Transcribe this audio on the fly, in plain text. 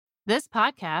This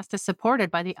podcast is supported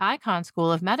by the Icahn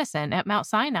School of Medicine at Mount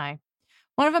Sinai,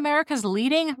 one of America's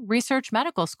leading research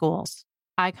medical schools.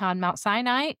 Icahn Mount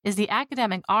Sinai is the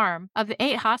academic arm of the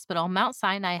 8-hospital Mount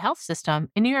Sinai Health System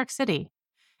in New York City.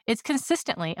 It's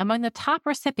consistently among the top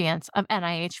recipients of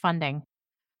NIH funding.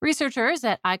 Researchers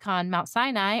at Icahn Mount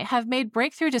Sinai have made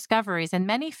breakthrough discoveries in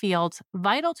many fields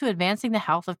vital to advancing the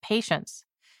health of patients,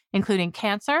 including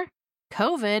cancer,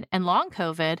 COVID and long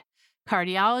COVID,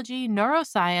 cardiology,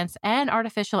 neuroscience, and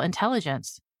artificial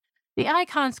intelligence. The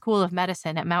Icahn School of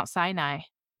Medicine at Mount Sinai.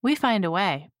 We find a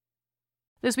way.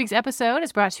 This week's episode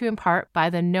is brought to you in part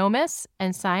by the NOMIS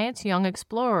and Science Young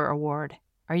Explorer Award.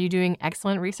 Are you doing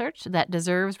excellent research that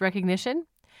deserves recognition?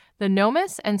 The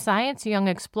NOMIS and Science Young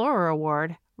Explorer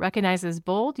Award recognizes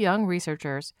bold young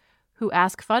researchers who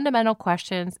ask fundamental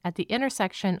questions at the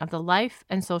intersection of the life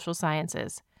and social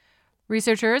sciences.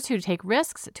 Researchers who take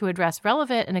risks to address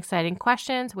relevant and exciting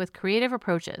questions with creative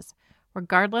approaches,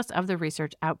 regardless of the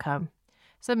research outcome.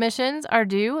 Submissions are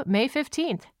due May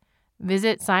 15th.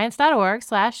 Visit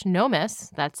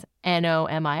science.org/NOMIS, that's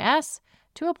NOMIS,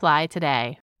 to apply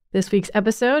today. This week's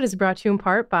episode is brought to you in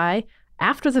part by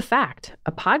After the Fact,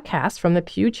 a podcast from the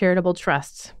Pew Charitable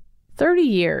Trusts. 30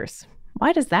 years.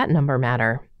 Why does that number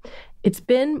matter? It's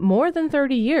been more than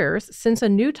 30 years since a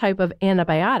new type of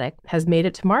antibiotic has made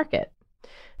it to market.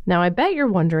 Now, I bet you're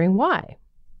wondering why.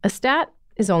 A stat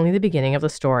is only the beginning of the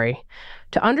story.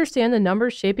 To understand the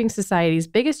numbers shaping society's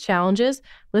biggest challenges,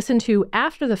 listen to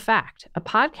After the Fact, a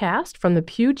podcast from the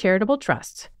Pew Charitable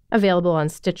Trusts, available on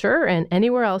Stitcher and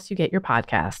anywhere else you get your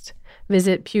podcast.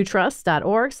 Visit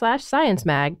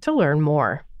pewtrust.org/sciencemag to learn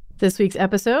more. This week's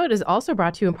episode is also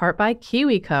brought to you in part by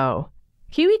KiwiCo.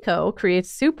 KiwiCo creates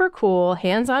super cool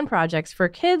hands-on projects for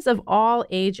kids of all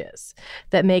ages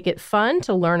that make it fun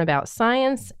to learn about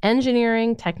science,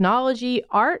 engineering, technology,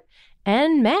 art,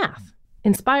 and math.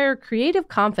 Inspire creative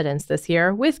confidence this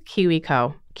year with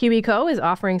KiwiCo. KiwiCo is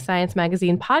offering Science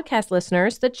Magazine podcast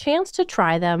listeners the chance to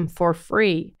try them for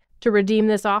free. To redeem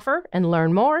this offer and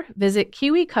learn more, visit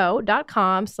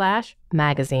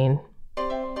kiwico.com/magazine.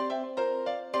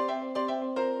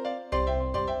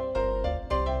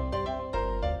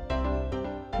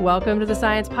 Welcome to the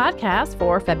Science Podcast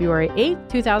for February 8th,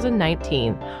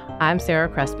 2019. I'm Sarah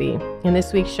Crespi. In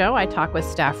this week's show, I talk with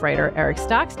staff writer Eric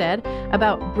Stockstead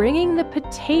about bringing the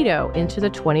potato into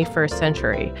the 21st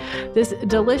century. This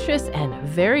delicious and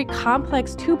very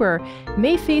complex tuber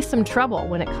may face some trouble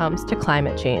when it comes to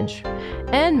climate change.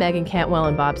 And Megan Cantwell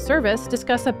and Bob Service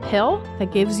discuss a pill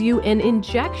that gives you an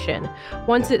injection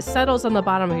once it settles on the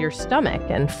bottom of your stomach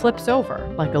and flips over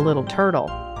like a little turtle.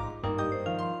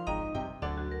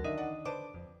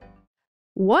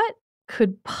 What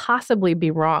could possibly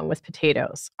be wrong with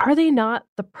potatoes? Are they not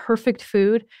the perfect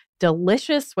food?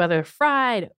 Delicious, whether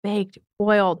fried, baked,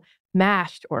 boiled,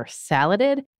 mashed, or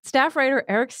saladed? Staff writer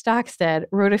Eric Stockstead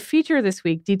wrote a feature this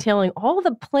week detailing all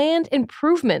the planned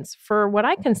improvements for what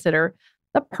I consider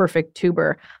the perfect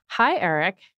tuber. Hi,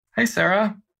 Eric. Hey,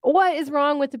 Sarah. What is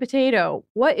wrong with the potato?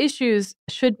 What issues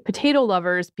should potato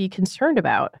lovers be concerned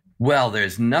about? Well,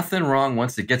 there's nothing wrong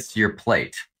once it gets to your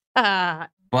plate.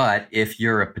 But if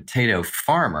you're a potato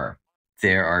farmer,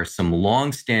 there are some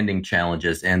long-standing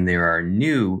challenges and there are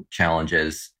new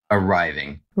challenges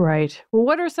arriving. Right. Well,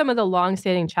 what are some of the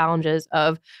long-standing challenges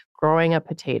of growing a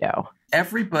potato?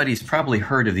 Everybody's probably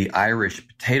heard of the Irish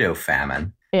potato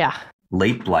famine. Yeah.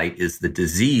 Late blight is the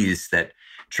disease that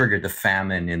triggered the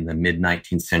famine in the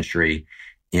mid-19th century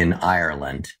in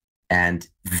Ireland. And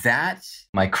that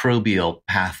microbial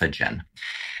pathogen,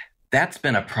 that's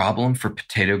been a problem for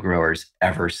potato growers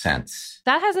ever since.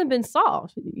 That hasn't been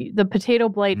solved. The potato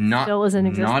blight still is in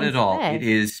existence. Not at all. Today. It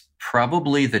is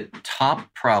probably the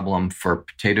top problem for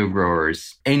potato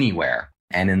growers anywhere.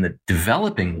 And in the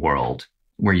developing world,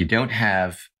 where you don't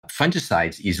have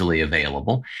fungicides easily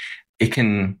available, it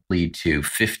can lead to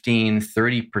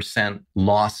 15-30%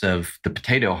 loss of the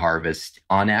potato harvest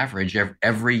on average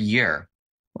every year.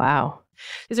 Wow.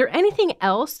 Is there anything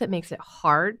else that makes it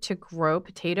hard to grow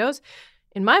potatoes?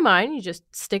 In my mind, you just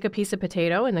stick a piece of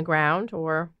potato in the ground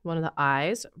or one of the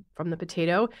eyes from the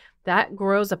potato. That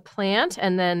grows a plant,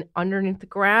 and then underneath the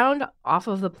ground, off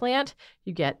of the plant,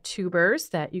 you get tubers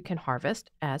that you can harvest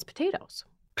as potatoes.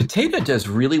 Potato does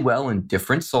really well in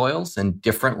different soils and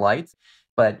different lights,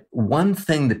 but one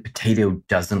thing that potato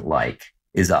doesn't like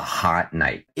is a hot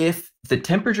night. If the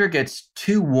temperature gets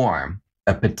too warm,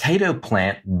 a potato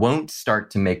plant won't start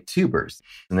to make tubers,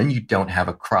 and then you don't have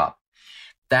a crop.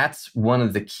 That's one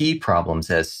of the key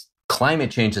problems as climate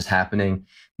change is happening.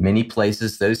 Many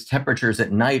places, those temperatures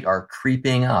at night are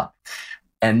creeping up.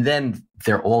 And then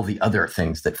there are all the other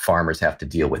things that farmers have to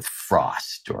deal with,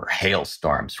 frost or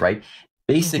hailstorms, right?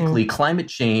 Basically, climate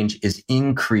change is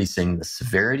increasing the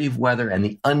severity of weather and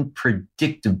the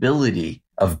unpredictability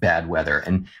of bad weather.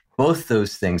 And both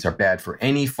those things are bad for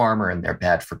any farmer, and they're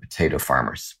bad for potato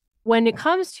farmers. When it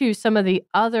comes to some of the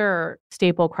other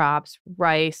staple crops,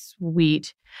 rice,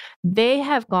 wheat, they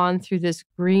have gone through this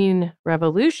green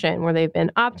revolution where they've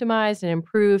been optimized and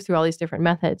improved through all these different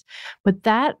methods. But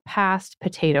that passed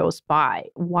potatoes by.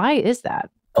 Why is that?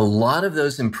 A lot of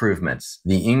those improvements,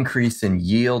 the increase in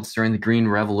yields during the Green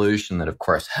Revolution that, of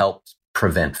course, helped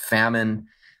prevent famine,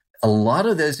 a lot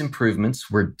of those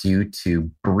improvements were due to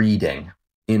breeding.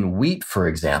 In wheat, for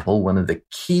example, one of the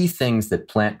key things that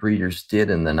plant breeders did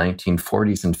in the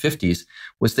 1940s and 50s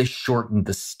was they shortened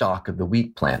the stalk of the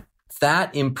wheat plant.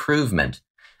 That improvement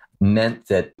meant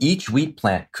that each wheat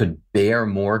plant could bear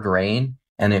more grain,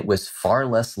 and it was far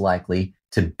less likely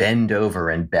to bend over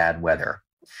in bad weather,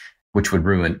 which could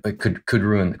ruin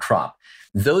the crop.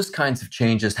 Those kinds of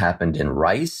changes happened in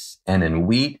rice and in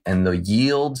wheat, and the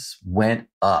yields went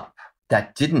up.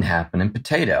 That didn't happen in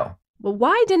potato. Well,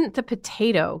 why didn't the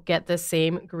potato get the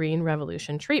same green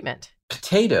revolution treatment?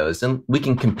 Potatoes, and we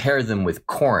can compare them with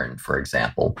corn, for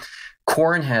example.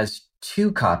 Corn has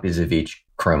 2 copies of each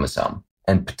chromosome,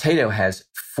 and potato has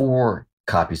 4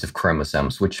 copies of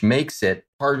chromosomes, which makes it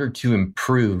harder to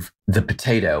improve the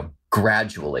potato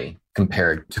gradually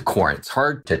compared to corn. It's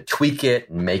hard to tweak it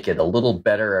and make it a little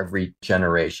better every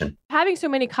generation. Having so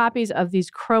many copies of these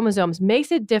chromosomes makes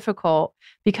it difficult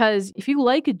because if you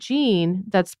like a gene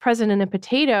that's present in a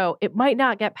potato, it might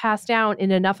not get passed down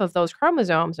in enough of those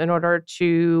chromosomes in order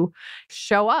to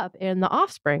show up in the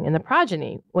offspring, in the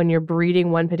progeny, when you're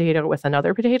breeding one potato with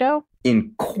another potato.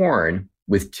 In corn,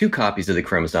 with 2 copies of the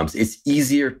chromosomes, it's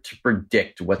easier to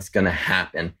predict what's going to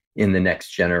happen in the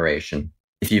next generation.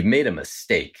 If you've made a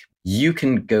mistake, you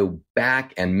can go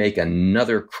back and make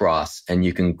another cross and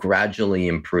you can gradually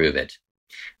improve it.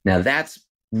 Now, that's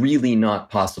really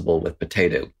not possible with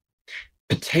potato.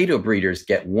 Potato breeders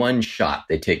get one shot.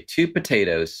 They take 2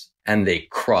 potatoes and they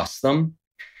cross them.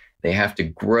 They have to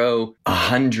grow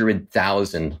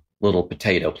 100,000 little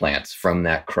potato plants from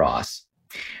that cross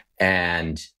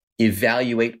and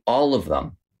evaluate all of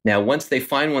them. Now, once they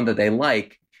find one that they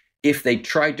like, if they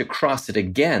tried to cross it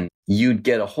again, you'd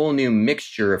get a whole new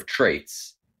mixture of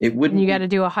traits. It wouldn't. And you got to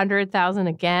do 100,000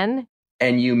 again.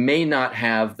 And you may not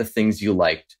have the things you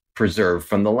liked preserved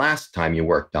from the last time you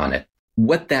worked on it.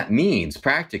 What that means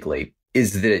practically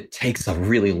is that it takes a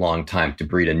really long time to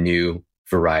breed a new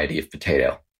variety of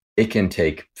potato. It can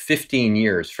take 15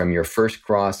 years from your first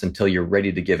cross until you're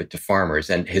ready to give it to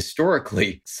farmers. And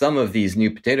historically, some of these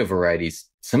new potato varieties,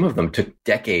 some of them took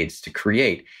decades to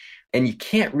create. And you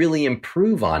can't really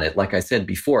improve on it, like I said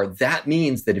before. That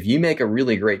means that if you make a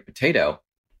really great potato,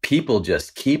 people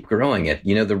just keep growing it.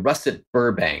 You know, the Russet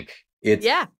Burbank,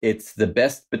 it's the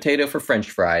best potato for French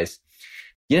fries.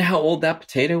 You know how old that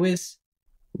potato is?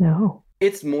 No.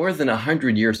 It's more than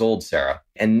 100 years old, Sarah.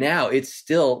 And now it's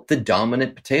still the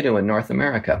dominant potato in North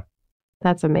America.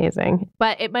 That's amazing.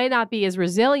 But it might not be as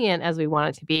resilient as we want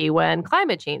it to be when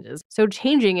climate changes. So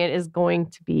changing it is going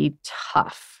to be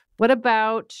tough. What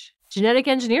about genetic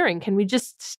engineering? Can we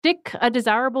just stick a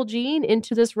desirable gene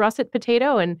into this russet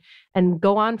potato and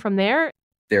go on from there?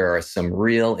 There are some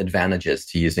real advantages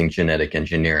to using genetic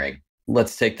engineering.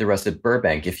 Let's take the Russet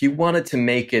Burbank. If you wanted to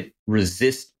make it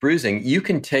resist bruising, you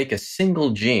can take a single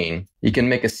gene, you can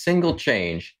make a single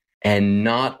change and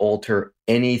not alter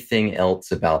anything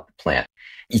else about the plant.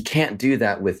 You can't do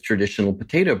that with traditional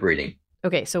potato breeding.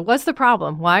 Okay, so what's the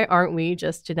problem? Why aren't we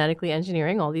just genetically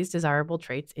engineering all these desirable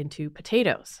traits into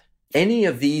potatoes? Any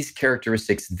of these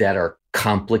characteristics that are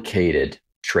complicated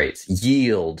traits,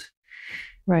 yield,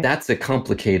 right, that's a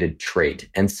complicated trait.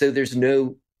 And so there's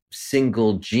no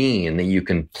single gene that you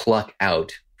can pluck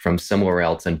out from somewhere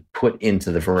else and put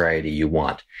into the variety you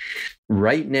want.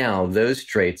 Right now, those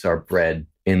traits are bred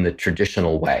in the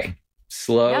traditional way.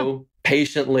 Slow,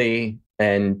 patiently,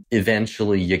 and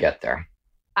eventually you get there.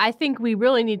 I think we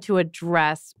really need to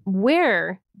address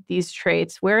where these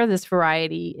traits, where this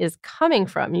variety is coming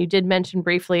from. You did mention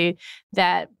briefly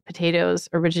that potatoes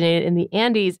originated in the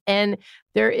Andes, and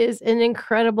there is an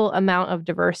incredible amount of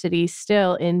diversity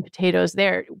still in potatoes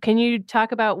there. Can you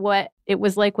talk about what it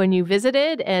was like when you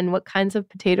visited and what kinds of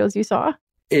potatoes you saw?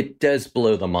 It does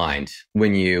blow the mind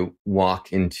when you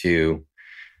walk into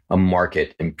a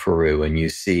market in Peru and you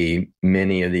see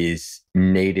many of these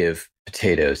native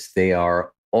potatoes. They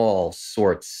are all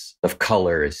sorts of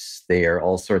colors. They are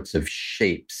all sorts of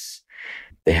shapes.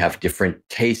 They have different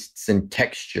tastes and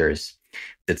textures.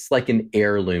 It's like an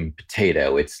heirloom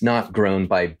potato. It's not grown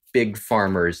by big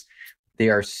farmers. They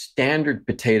are standard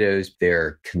potatoes.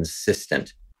 They're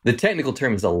consistent. The technical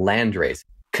term is a landrace.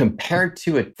 Compared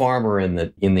to a farmer in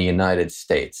the United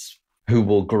States who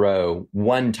will grow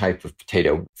one type of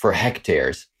potato for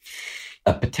hectares,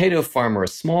 a potato farmer, a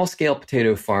small-scale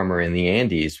potato farmer in the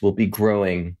Andes will be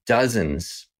growing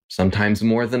dozens, sometimes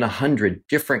more than 100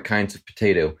 different kinds of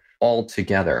potato all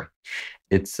together.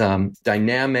 It's a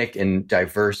dynamic and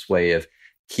diverse way of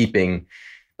keeping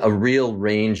a real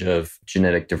range of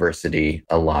genetic diversity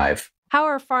alive. How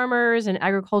are farmers and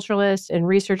agriculturalists and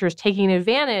researchers taking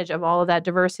advantage of all of that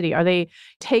diversity? Are they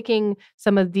taking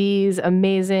some of these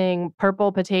amazing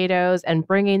purple potatoes and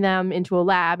bringing them into a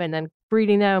lab and then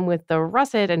breeding them with the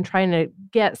russet and trying to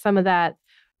get some of that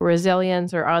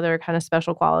resilience or other kind of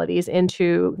special qualities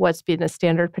into what's been a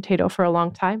standard potato for a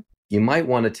long time? You might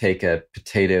want to take a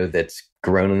potato that's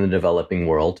grown in the developing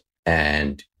world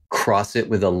and cross it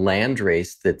with a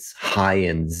landrace that's high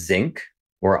in zinc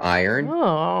or iron.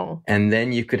 Oh. And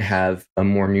then you could have a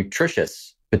more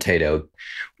nutritious potato.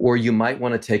 Or you might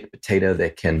want to take a potato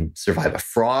that can survive a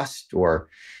frost, or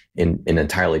in an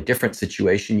entirely different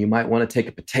situation, you might want to take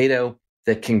a potato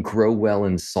that can grow well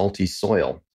in salty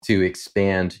soil to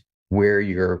expand where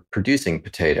you're producing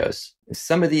potatoes.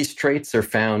 Some of these traits are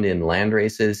found in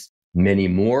landraces. Many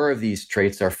more of these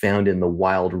traits are found in the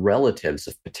wild relatives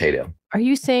of potato. Are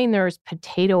you saying there's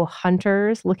potato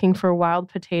hunters looking for wild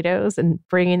potatoes and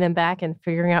bringing them back and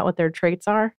figuring out what their traits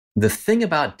are? The thing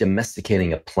about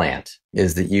domesticating a plant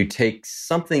is that you take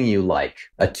something you like,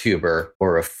 a tuber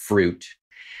or a fruit,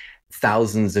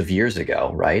 thousands of years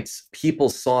ago, right? People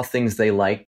saw things they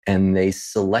liked and they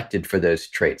selected for those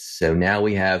traits. So now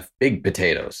we have big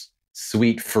potatoes,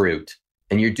 sweet fruit.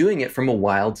 And you're doing it from a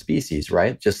wild species,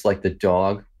 right? Just like the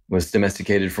dog was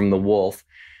domesticated from the wolf,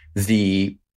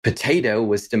 the potato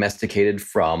was domesticated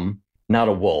from not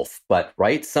a wolf, but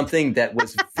right, something that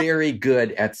was very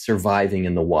good at surviving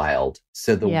in the wild.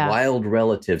 So the wild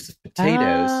relatives of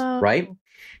potatoes, right?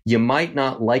 You might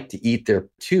not like to eat their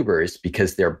tubers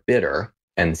because they're bitter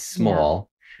and small,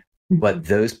 but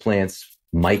those plants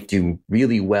might do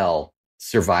really well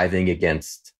surviving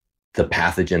against the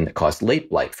pathogen that caused late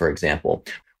blight, for example,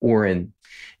 or in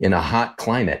a hot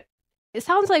climate. It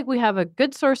sounds like we have a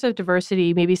good source of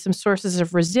diversity, maybe some sources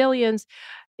of resilience.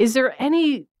 Is there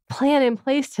any plan in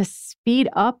place to speed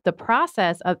up the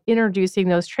process of introducing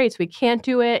those traits? We can't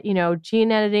do it.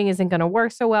 Gene editing isn't going to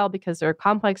work so well because they're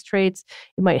complex traits.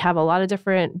 You might have a lot of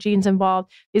different genes involved.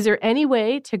 Is there any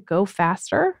way to go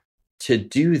faster? To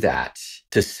do that,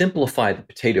 to simplify the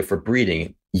potato for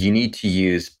breeding, you need to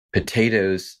use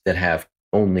potatoes that have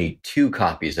only 2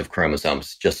 copies of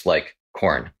chromosomes, just like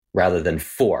corn, rather than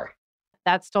 4.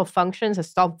 That still functions, a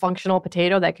still functional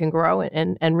potato that can grow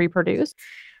and reproduce?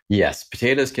 Yes,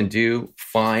 potatoes can do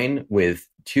fine with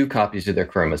 2 copies of their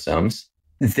chromosomes.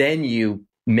 Then you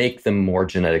make them more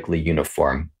genetically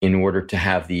uniform in order to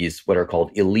have these what are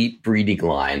called elite breeding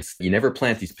lines. You never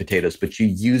plant these potatoes, but you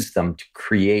use them to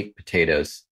create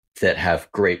potatoes that have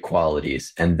great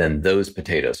qualities, and then those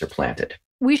potatoes are planted.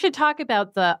 We should talk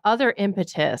about the other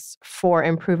impetus for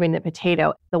improving the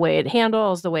potato, the way it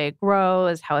handles, the way it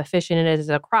grows, how efficient it is as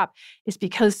a crop, is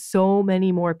because so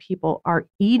many more people are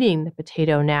eating the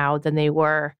potato now than they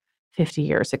were 50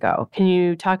 years ago. Can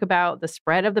you talk about the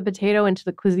spread of the potato into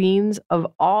the cuisines of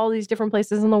all these different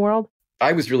places in the world?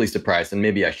 I was really surprised, and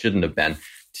maybe I shouldn't have been,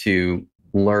 to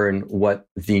learn what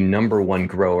the number 1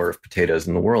 grower of potatoes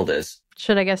in the world is.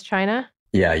 Should I guess China?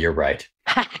 Yeah, you're right.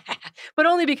 But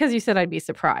only because you said I'd be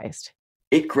surprised.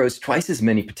 It grows twice as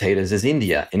many potatoes as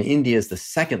India, and India is the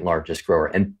 2nd largest grower.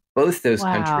 And both those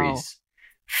countries,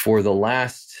 for the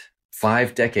last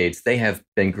 5 decades, they have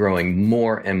been growing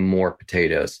more and more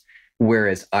potatoes.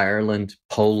 Whereas Ireland,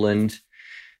 Poland,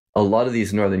 a lot of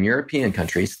these Northern European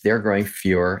countries, they're growing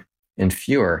fewer and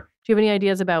fewer. Do you have any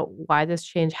ideas about why this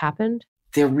change happened?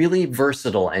 They're really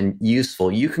versatile and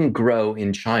useful. You can grow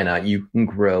in China, you can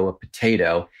grow a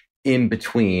potato in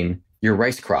between your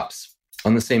rice crops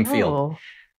on the same field.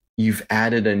 You've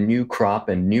added a new crop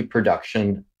and new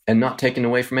production and not taken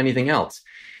away from anything else.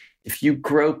 If you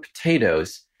grow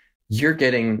potatoes, you're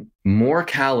getting more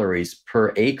calories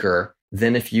per acre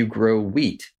than if you grow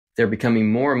wheat. They're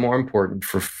becoming more and more important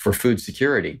for food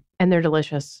security. And they're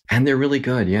delicious. And they're really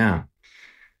good, yeah.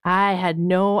 I had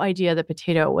no idea the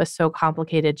potato was so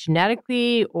complicated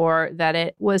genetically, or that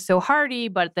it was so hardy,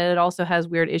 but that it also has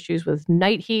weird issues with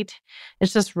night heat.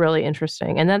 It's just really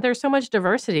interesting. And that there's so much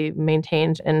diversity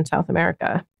maintained in South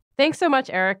America. Thanks so much,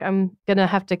 Eric. I'm going to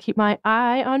have to keep my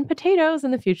eye on potatoes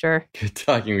in the future. Good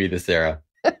talking with you, Sarah.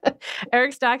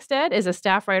 Eric Stockstead is a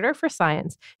staff writer for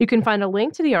Science. You can find a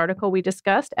link to the article we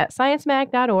discussed at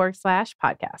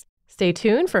sciencemag.org/podcast. Stay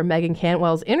tuned for Megan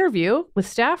Cantwell's interview with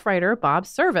staff writer Bob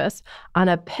Service on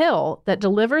a pill that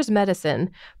delivers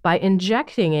medicine by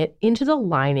injecting it into the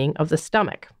lining of the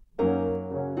stomach.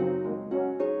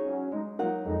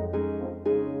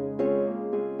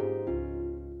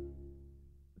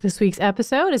 This week's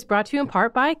episode is brought to you in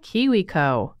part by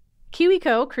KiwiCo.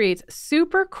 KiwiCo creates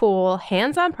super cool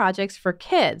hands-on projects for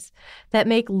kids that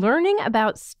make learning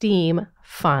about STEAM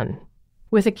fun.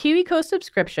 With a KiwiCo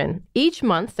subscription, each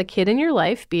month the kid in your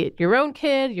life, be it your own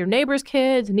kid, your neighbor's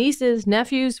kids, nieces,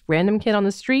 nephews, random kid on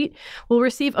the street, will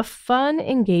receive a fun,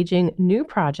 engaging new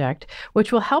project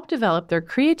which will help develop their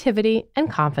creativity and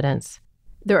confidence.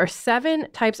 There are 7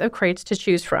 types of crates to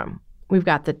choose from. We've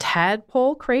got the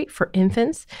Tadpole Crate for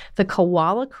infants, the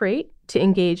Koala Crate to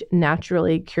engage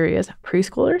naturally curious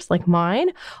preschoolers like mine,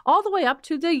 all the way up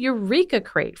to the Eureka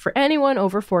Crate for anyone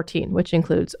over 14, which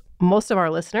includes most of our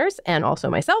listeners and also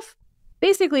myself.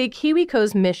 Basically,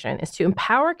 KiwiCo's mission is to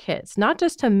empower kids not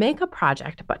just to make a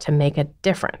project, but to make a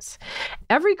difference.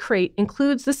 Every crate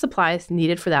includes the supplies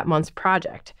needed for that month's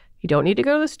project. You don't need to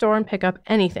go to the store and pick up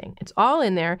anything. It's all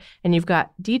in there, and you've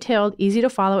got detailed,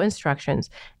 easy-to-follow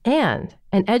instructions and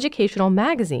an educational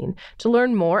magazine to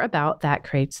learn more about that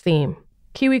crate's theme.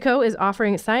 KiwiCo is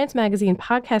offering Science Magazine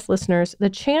podcast listeners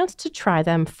the chance to try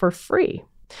them for free.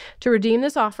 To redeem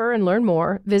this offer and learn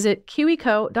more, visit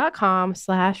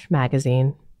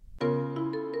kiwico.com/magazine.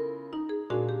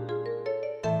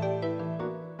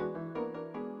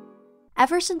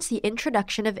 Ever since the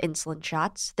introduction of insulin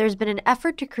shots, there's been an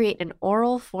effort to create an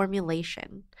oral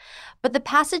formulation. But the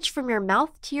passage from your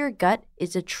mouth to your gut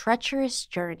is a treacherous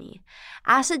journey.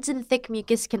 Acids and thick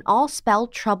mucus can all spell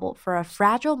trouble for a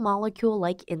fragile molecule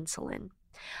like insulin.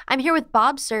 I'm here with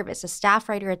Bob Service, a staff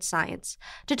writer at Science,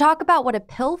 to talk about what a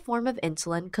pill form of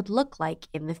insulin could look like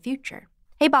in the future.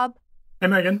 Hey, Bob. Hey,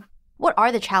 Megan. What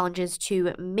are the challenges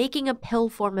to making a pill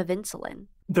form of insulin?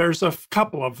 There's a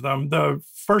couple of them. The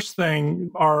first thing,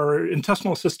 our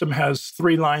intestinal system has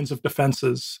 3 lines of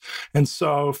defenses. And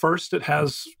so first, it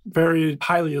has very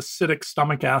highly acidic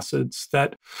stomach acids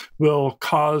that will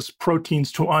cause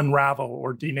proteins to unravel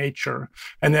or denature.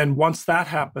 And then once that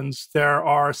happens, there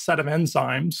are a set of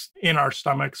enzymes in our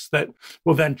stomachs that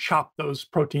will then chop those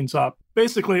proteins up.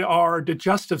 Basically, our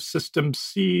digestive system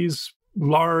sees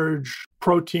large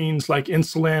proteins like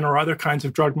insulin or other kinds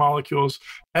of drug molecules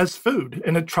as food,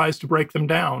 and it tries to break them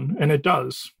down, and it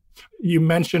does. You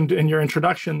mentioned in your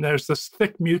introduction, there's this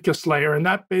thick mucus layer, and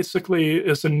that basically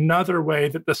is another way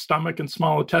that the stomach and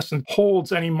small intestine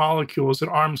holds any molecules at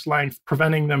arm's length,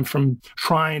 preventing them from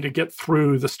trying to get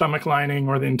through the stomach lining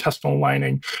or the intestinal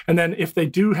lining. And then if they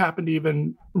do happen to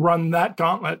even run that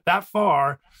gauntlet that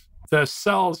far, the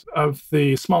cells of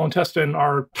the small intestine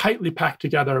are tightly packed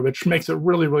together, which makes it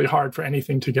really, really hard for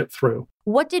anything to get through.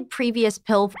 What did previous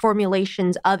pill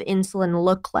formulations of insulin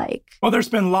look like? Well, there's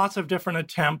been lots of different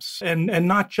attempts, and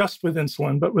not just with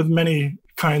insulin, but with many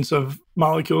kinds of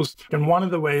molecules. And one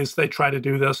of the ways they try to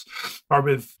do this are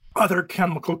with other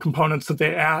chemical components that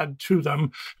they add to them.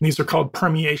 And these are called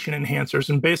permeation enhancers.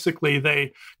 And basically,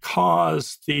 they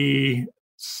cause the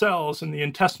cells in the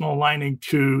intestinal lining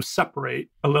to separate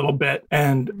a little bit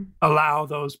and allow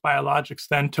those biologics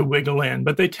then to wiggle in.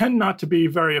 But they tend not to be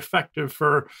very effective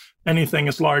for anything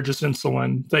as large as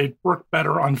insulin. They work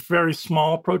better on very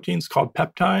small proteins called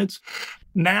peptides.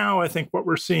 Now, I think what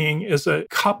we're seeing is a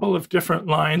couple of different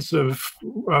lines of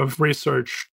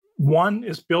research. One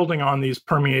is building on these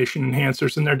permeation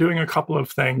enhancers, and they're doing a couple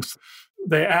of things.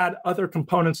 They add other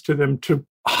components to them to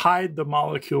hide the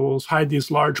molecules, hide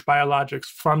these large biologics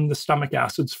from the stomach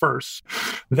acids first.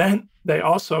 Then they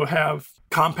also have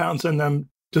compounds in them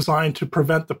designed to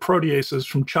prevent the proteases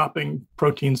from chopping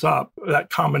proteins up.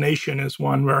 That combination is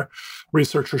one where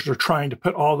researchers are trying to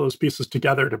put all those pieces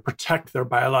together to protect their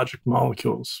biologic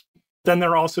molecules. Then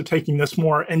they're also taking this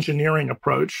more engineering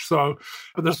approach. So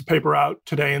there's a paper out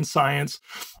today in Science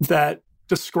that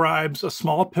describes a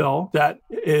small pill that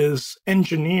is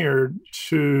engineered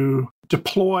to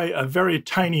deploy a very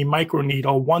tiny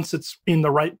microneedle once it's in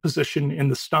the right position in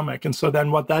the stomach. And so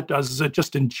then what that does is it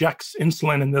just injects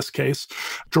insulin, in this case,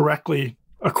 directly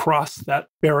across that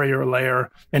barrier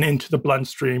layer and into the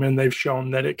bloodstream. And they've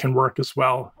shown that it can work as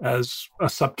well as a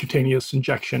subcutaneous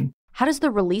injection. How does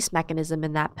the release mechanism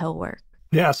in that pill work?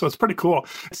 Yeah, so it's pretty cool.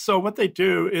 So what they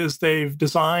do is they've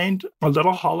designed a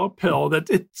little hollow pill that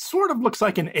it sort of looks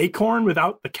like an acorn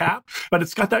without the cap, but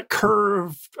it's got that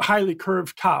curved, highly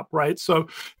curved top, right? So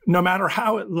no matter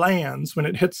how it lands, when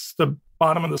it hits the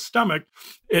bottom of the stomach,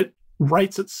 it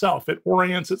rights itself. It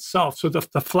orients itself so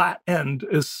that the flat end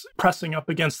is pressing up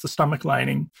against the stomach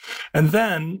lining. And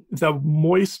then the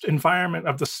moist environment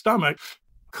of the stomach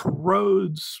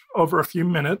corrodes over a few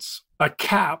minutes a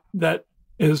cap that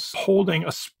is holding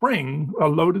a spring, a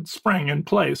loaded spring in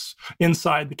place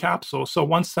inside the capsule. So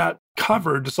once that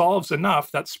cover dissolves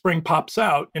enough, that spring pops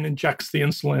out and injects the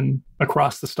insulin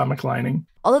across the stomach lining.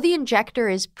 Although the injector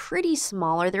is pretty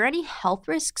small, are there any health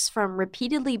risks from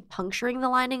repeatedly puncturing the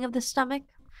lining of the stomach?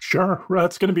 Sure.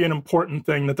 That's going to be an important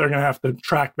thing that they're going to have to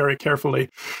track very carefully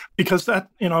because that,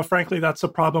 frankly, that's a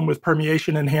problem with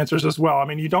permeation enhancers as well. I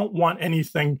mean, you don't want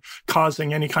anything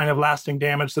causing any kind of lasting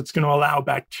damage that's going to allow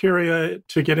bacteria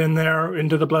to get in there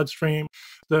into the bloodstream.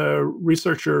 The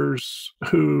researchers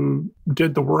who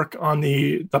did the work on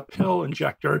the pill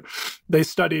injector, they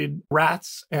studied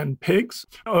rats and pigs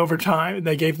over time.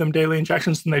 They gave them daily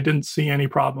injections and they didn't see any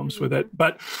problems with it.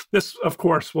 But this, of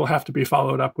course, will have to be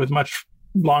followed up with much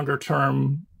longer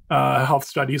term health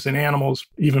studies in animals,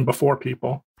 even before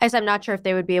people. I guess I'm not sure if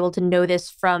they would be able to know this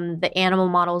from the animal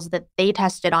models that they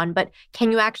tested on, but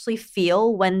can you actually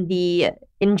feel when the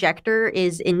injector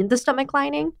is in the stomach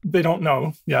lining? They don't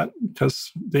know yet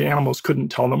because the animals couldn't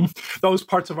tell them. Those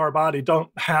parts of our body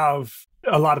don't have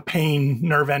a lot of pain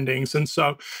nerve endings. And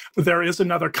so there is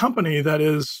another company that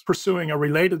is pursuing a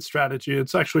related strategy.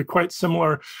 It's actually quite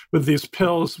similar with these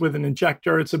pills with an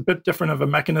injector. It's a bit different of a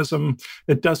mechanism.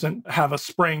 It doesn't have a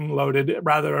spring loaded.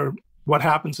 Rather, what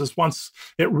happens is once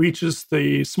it reaches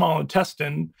the small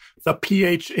intestine, the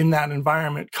pH in that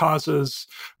environment causes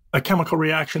a chemical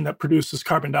reaction that produces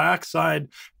carbon dioxide.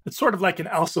 It's sort of like an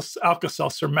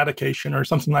Alka-Seltzer medication or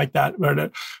something like that, where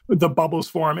the bubbles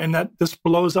form, and that this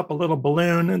blows up a little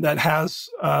balloon that has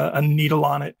a needle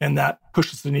on it, and that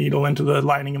pushes the needle into the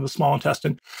lining of the small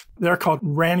intestine. They're called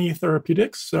Rani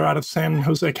Therapeutics. They're out of San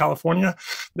Jose, California.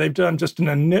 They've done just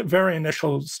a very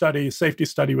initial study, safety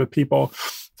study with people,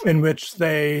 in which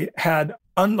they had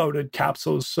unloaded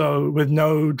capsules, so with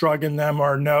no drug in them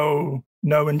or no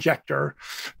injector.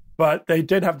 But they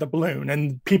did have the balloon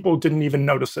and people didn't even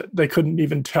notice it. They couldn't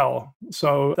even tell.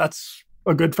 So that's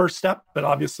a good first step, but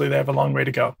obviously they have a long way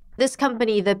to go. This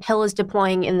company, the pill is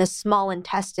deploying in the small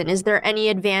intestine. Is there any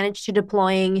advantage to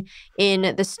deploying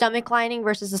in the stomach lining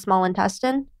versus the small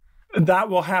intestine? That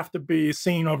will have to be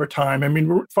seen over time. I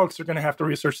mean, folks are going to have to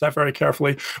research that very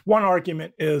carefully. One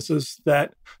argument is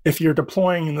that if you're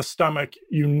deploying in the stomach,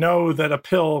 you know that a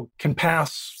pill can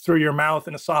pass through your mouth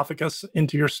and esophagus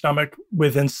into your stomach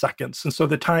within seconds. And so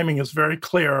the timing is very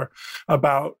clear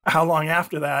about how long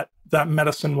after that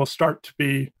medicine will start to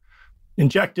be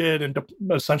injected and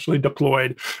essentially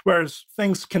deployed, whereas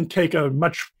things can take a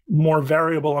much more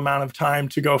variable amount of time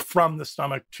to go from the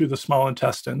stomach to the small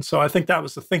intestine. So I think that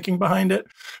was the thinking behind it.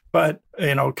 But,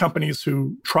 companies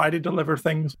who try to deliver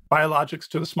things, biologics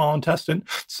to the small intestine,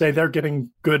 say they're getting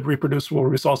good reproducible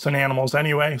results in animals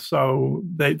anyway. So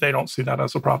they don't see that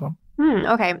as a problem.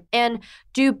 Okay. And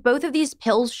do both of these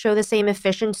pills show the same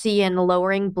efficiency in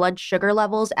lowering blood sugar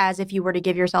levels as if you were to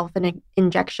give yourself an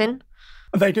injection?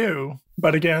 They do.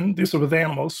 But again, these are with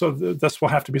animals, so this will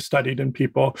have to be studied in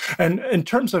people. And in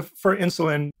terms of for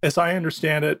insulin, as I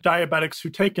understand it, diabetics who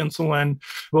take insulin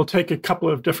will take a couple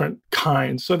of different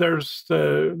kinds. So there's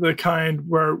the kind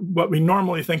where what we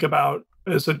normally think about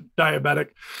as a diabetic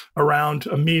around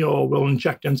a meal will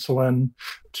inject insulin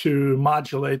to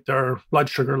modulate their blood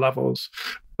sugar levels.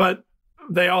 But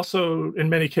they also, in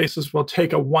many cases, will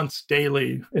take a once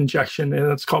daily injection,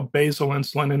 and it's called basal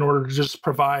insulin, in order to just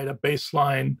provide a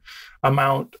baseline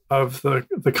amount of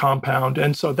the compound.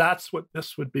 And so that's what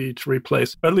this would be to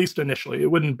replace, at least initially.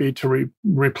 It wouldn't be to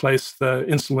replace the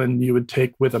insulin you would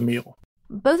take with a meal.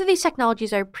 Both of these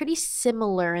technologies are pretty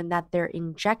similar in that they're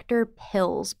injector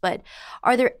pills, but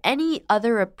are there any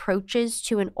other approaches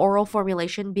to an oral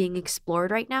formulation being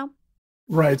explored right now?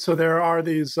 Right. So there are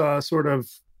these sort of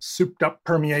souped up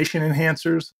permeation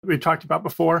enhancers we talked about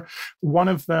before. One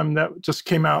of them that just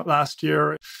came out last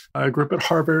year, a group at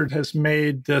Harvard has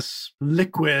made this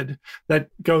liquid that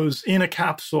goes in a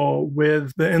capsule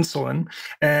with the insulin.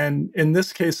 And in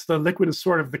this case, the liquid is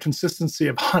sort of the consistency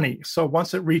of honey. So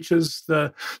once it reaches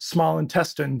the small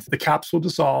intestine, the capsule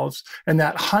dissolves, and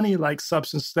that honey-like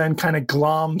substance then kind of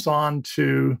gloms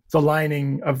onto the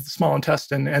lining of the small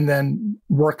intestine and then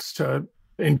works to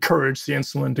encourage the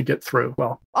insulin to get through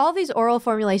well. All these oral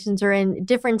formulations are in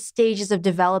different stages of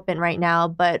development right now,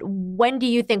 but when do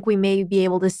you think we may be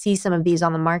able to see some of these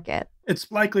on the market?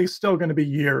 it's likely still going to be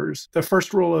years. The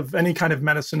first rule of any kind of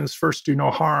medicine is first do no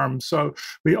harm. So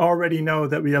we already know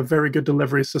that we have very good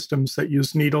delivery systems that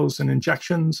use needles and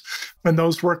injections, and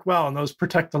those work well, and those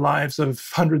protect the lives of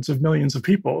hundreds of millions of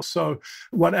people. So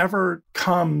whatever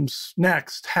comes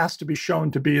next has to be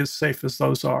shown to be as safe as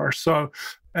those are. So,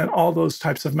 and all those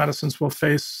types of medicines will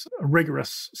face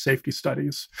rigorous safety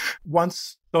studies.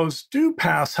 Once those do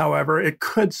pass, however, it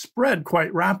could spread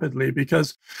quite rapidly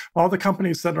because all the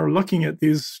companies that are looking at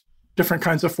these different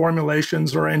kinds of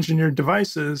formulations or engineered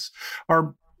devices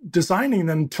are designing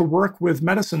them to work with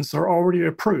medicines that are already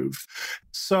approved.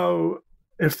 So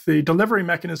if the delivery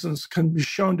mechanisms can be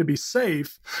shown to be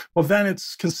safe, well, then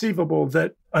it's conceivable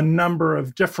that a number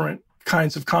of different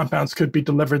kinds of compounds could be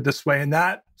delivered this way, and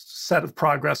that set of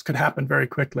progress could happen very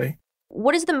quickly.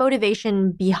 What is the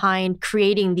motivation behind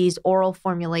creating these oral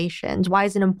formulations? Why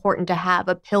is it important to have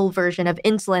a pill version of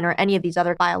insulin or any of these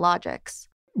other biologics?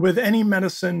 With any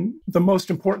medicine, the most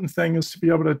important thing is to be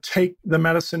able to take the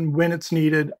medicine when it's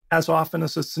needed, as often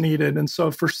as it's needed. And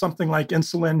so for something like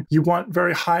insulin, you want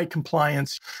very high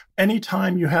compliance.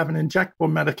 Anytime you have an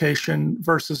injectable medication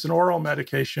versus an oral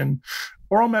medication,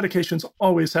 oral medications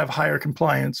always have higher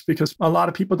compliance because a lot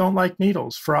of people don't like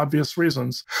needles for obvious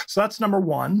reasons. So that's number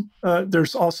one.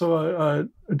 There's also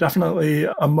definitely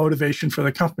a motivation for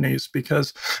the companies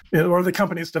because, or the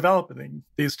companies developing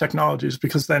these technologies,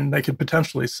 because then they could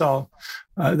potentially sell,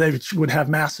 they would have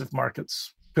massive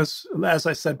markets. Because as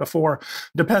I said before,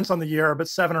 depends on the year, but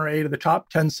 7 or 8 of the top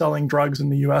 10 selling drugs in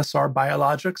the US are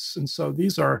biologics. And so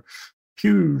these are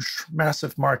huge,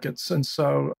 massive markets. And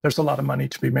so there's a lot of money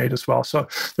to be made as well. So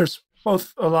there's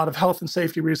both a lot of health and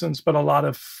safety reasons, but a lot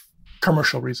of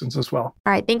commercial reasons as well.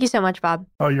 All right. Thank you so much, Bob.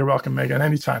 Oh, you're welcome, Megan.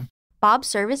 Anytime. Bob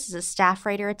Service is a staff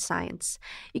writer at Science.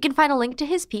 You can find a link to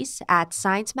his piece at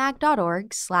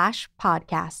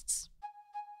sciencemag.org/podcasts.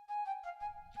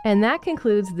 And that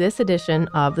concludes this edition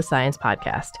of the Science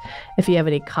Podcast. If you have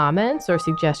any comments or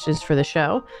suggestions for the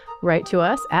show, write to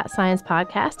us at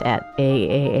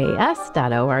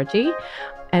sciencepodcast@aaas.org.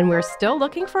 And we're still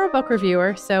looking for a book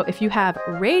reviewer. So if you have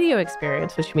radio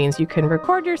experience, which means you can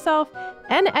record yourself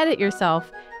and edit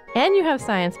yourself, and you have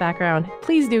science background,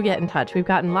 please do get in touch. We've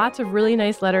gotten lots of really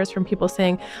nice letters from people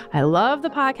saying, I love the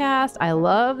podcast, I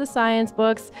love the science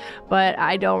books, but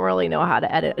I don't really know how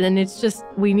to edit. And it's just,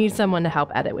 we need someone to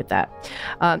help edit with that.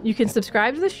 You can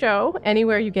subscribe to the show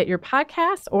anywhere you get your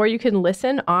podcasts, or you can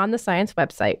listen on the science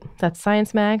website. That's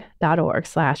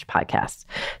sciencemag.org/podcasts.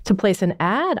 To place an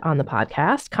ad on the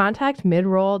podcast, contact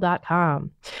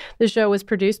midroll.com. The show was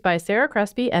produced by Sarah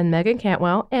Crespi and Megan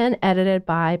Cantwell and edited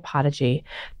by Podigy.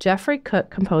 Jeffrey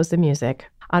Cook composed the music.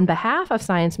 On behalf of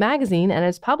Science Magazine and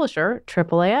its publisher,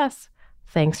 AAAS,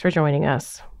 thanks for joining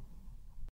us.